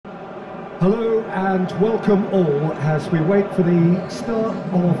Hello and welcome all as we wait for the start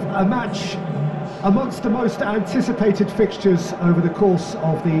of a match amongst the most anticipated fixtures over the course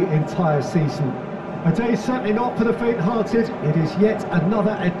of the entire season. A day certainly not for the faint-hearted. It is yet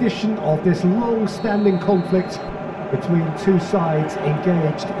another edition of this long-standing conflict between two sides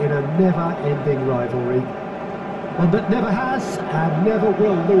engaged in a never-ending rivalry. One that never has and never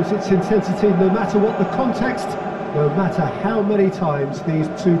will lose its intensity, no matter what the context, no matter how many times these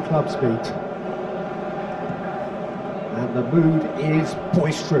two clubs meet. And the mood is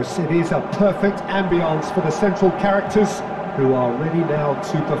boisterous. It is a perfect ambience for the central characters who are ready now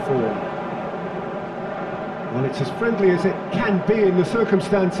to perform. Well, it's as friendly as it can be in the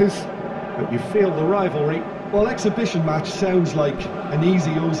circumstances, but you feel the rivalry. Well, exhibition match sounds like an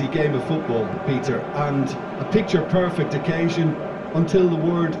easy-ozy game of football, Peter, and a picture-perfect occasion until the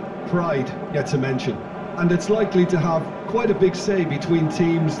word pride gets a mention. And it's likely to have quite a big say between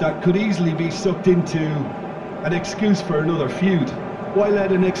teams that could easily be sucked into an excuse for another feud. Why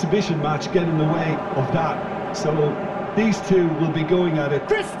let an exhibition match get in the way of that? So these two will be going at it.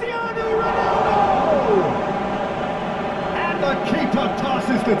 Cristiano Ronaldo! And the keeper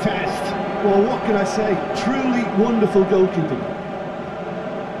passes the test. Well, what can I say? Truly wonderful goalkeeping.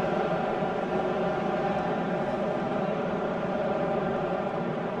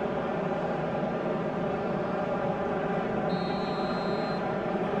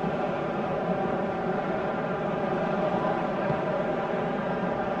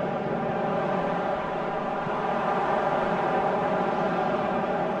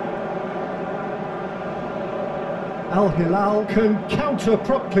 Hilal can counter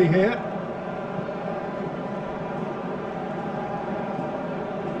promptly here.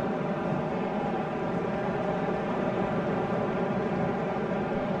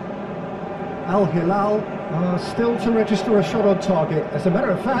 Hilal are still to register a shot on target. As a matter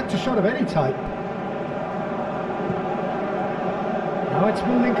of fact, a shot of any type. Now it's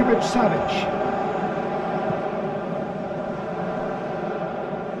Milinkovic-Savic.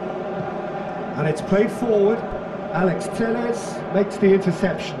 And it's played forward. Alex Telles makes the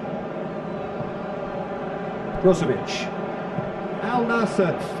interception. Brozovic. Al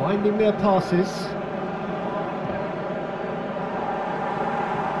Nassr finding their passes.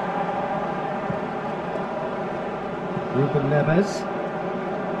 Ruben Neves.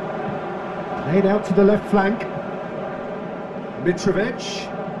 Played out to the left flank. Mitrovic.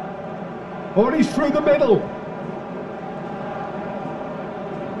 Oh, and he's through the middle.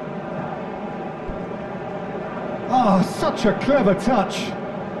 Oh, such a clever touch.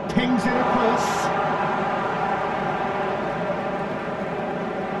 Pings it across.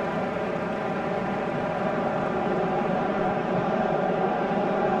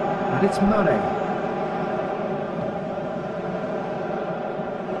 And it's Mane.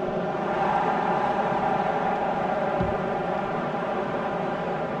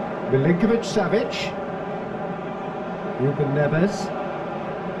 Milinkovic-Savic. Ruben Neves.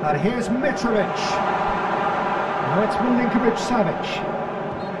 And here's Mitrovic. Now it's Milinkovic-Savic.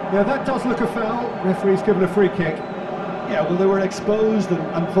 Yeah, that does look a foul. Referee's given a free kick. Yeah, well, they were exposed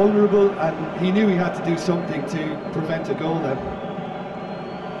and vulnerable, and he knew he had to do something to prevent a goal then.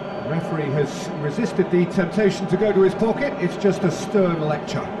 The referee has resisted the temptation to go to his pocket. It's just a stern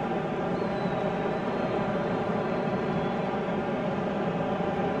lecture.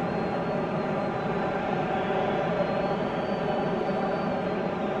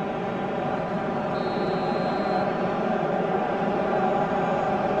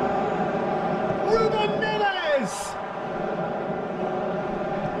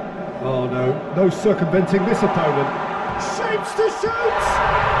 Oh no circumventing this opponent. Shapes to shoot!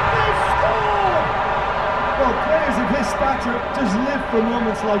 They've scored! Well, players of his stature just live for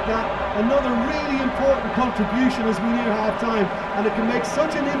moments like that. Another really important contribution as we near half-time, and it can make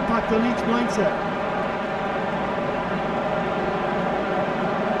such an impact on each mindset.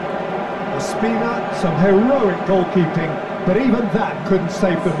 Ospina, some heroic goalkeeping, but even that couldn't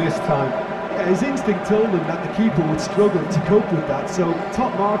save them this time. His instinct told him that the keeper would struggle to cope with that, so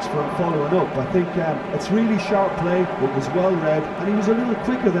top marks for him following up. I think it's really sharp play, it was well read, and he was a little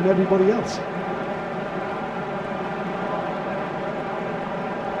quicker than everybody else.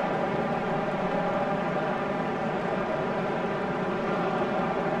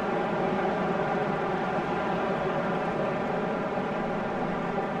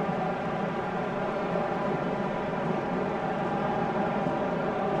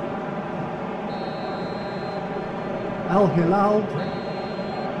 Hilal,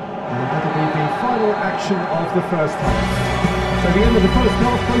 and that'll be the final action of the first half. So the end of the first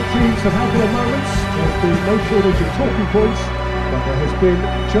half, both teams have had their moments. There's been no shortage of talking points, But there has been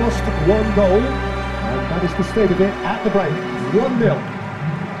just one goal, and that is the state of it at the break.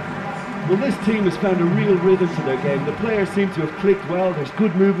 1-0. Well, this team has found a real rhythm to their game. The players seem to have clicked well. There's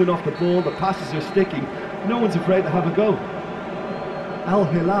good movement off the ball. The passes are sticking. No one's afraid to have a go. Al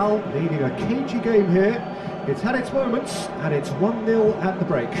Hilal leading a cagey game here. It's had its moments, and it's 1-0 at the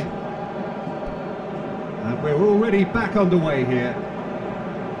break. And we're already back underway here.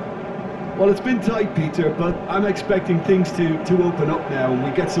 Well, it's been tight, Peter, but I'm expecting things to open up now and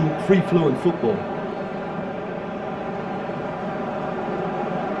we get some free-flowing football.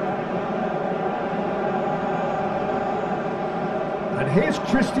 And here's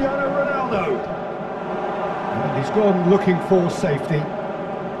Cristiano Ronaldo. And he's gone looking for safety.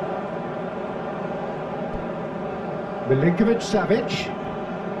 Milinkovic-Savic.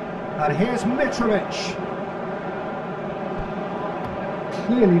 And here's Mitrovic.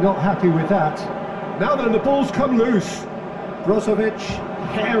 Clearly not happy with that. Now then, the ball's come loose. Brozovic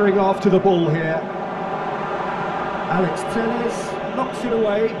herring after the ball here. Alex Telles knocks it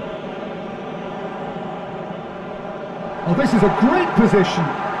away. Oh, this is a great position.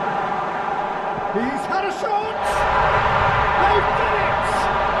 He's had a shot. They've done it.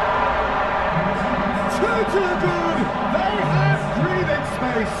 2 to the good. They have breathing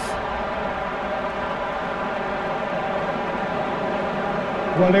space.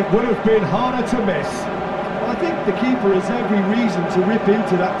 Well, it would have been harder to miss. I think the keeper has every reason to rip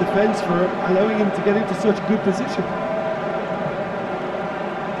into that defence for allowing him to get into such a good position.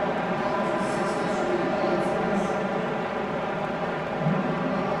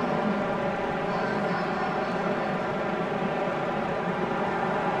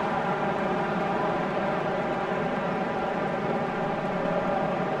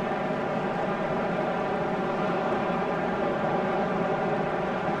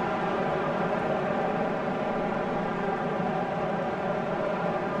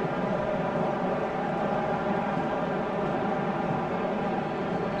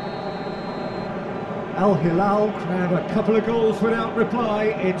 Al Hilal grab a couple of goals without reply.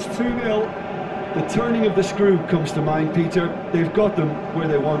 It's 2-0. The turning of the screw comes to mind, Peter. They've got them where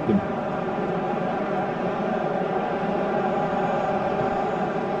they want them.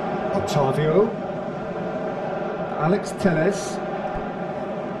 Octavio. Alex Telles.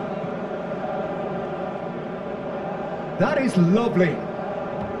 That is lovely.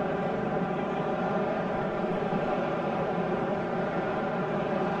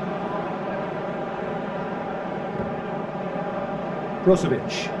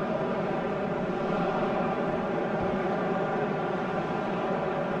 Brozovic.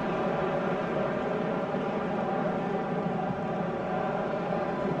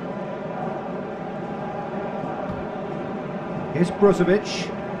 Here's Brozovic.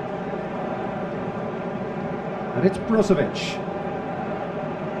 And it's Brozovic.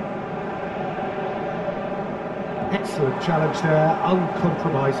 Excellent challenge there,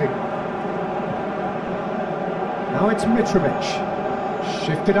 uncompromising. Now it's Mitrovic.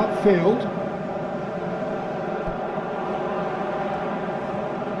 Shifted upfield.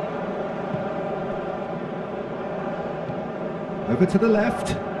 Over to the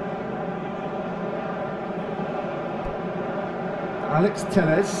left. Alex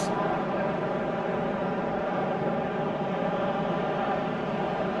Telles.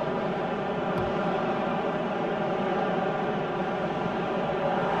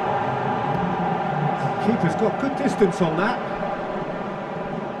 Keeper's got good distance on that.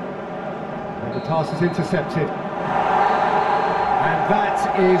 And the pass is intercepted. And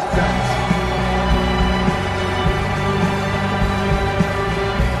that is that.